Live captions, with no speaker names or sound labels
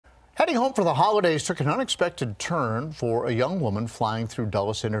Heading home for the holidays took an unexpected turn for a young woman flying through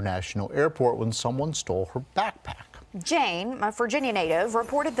Dulles International Airport when someone stole her backpack. Jane, a Virginia native,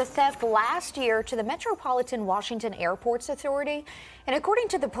 reported the theft last year to the Metropolitan Washington Airports Authority. And according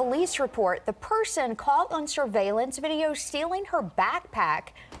to the police report, the person caught on surveillance video stealing her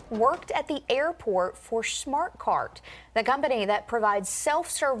backpack worked at the airport for SmartCart, the company that provides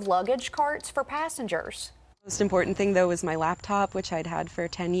self-serve luggage carts for passengers. The most important thing, though, was my laptop, which I'd had for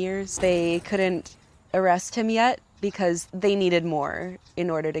 10 years. They couldn't arrest him yet because they needed more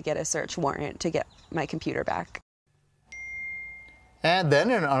in order to get a search warrant to get my computer back. And then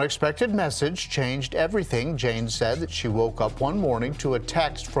an unexpected message changed everything. Jane said that she woke up one morning to a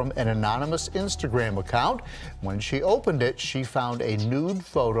text from an anonymous Instagram account. When she opened it, she found a nude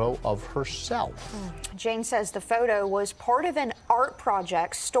photo of herself. Jane says the photo was part of an art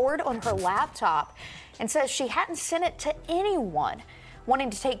project stored on her laptop and says she hadn't sent it to anyone. Wanting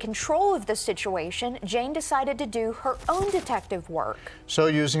to take control of the situation, Jane decided to do her own detective work. So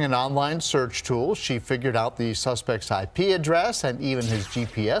using an online search tool, she figured out the suspect's IP address and even his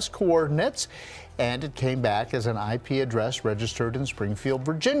GPS coordinates, and it came back as an IP address registered in Springfield,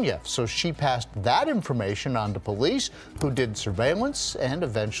 Virginia. So she passed that information on to police, who did surveillance and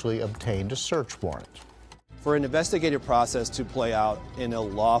eventually obtained a search warrant. For an investigative process to play out in a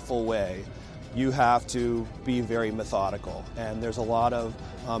lawful way, you have to be very methodical, and there's a lot of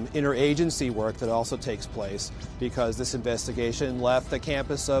interagency work that also takes place because this investigation left the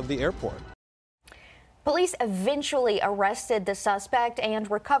campus of the airport. Police eventually arrested the suspect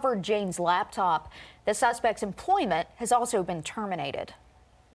and recovered Jane's laptop. The suspect's employment has also been terminated.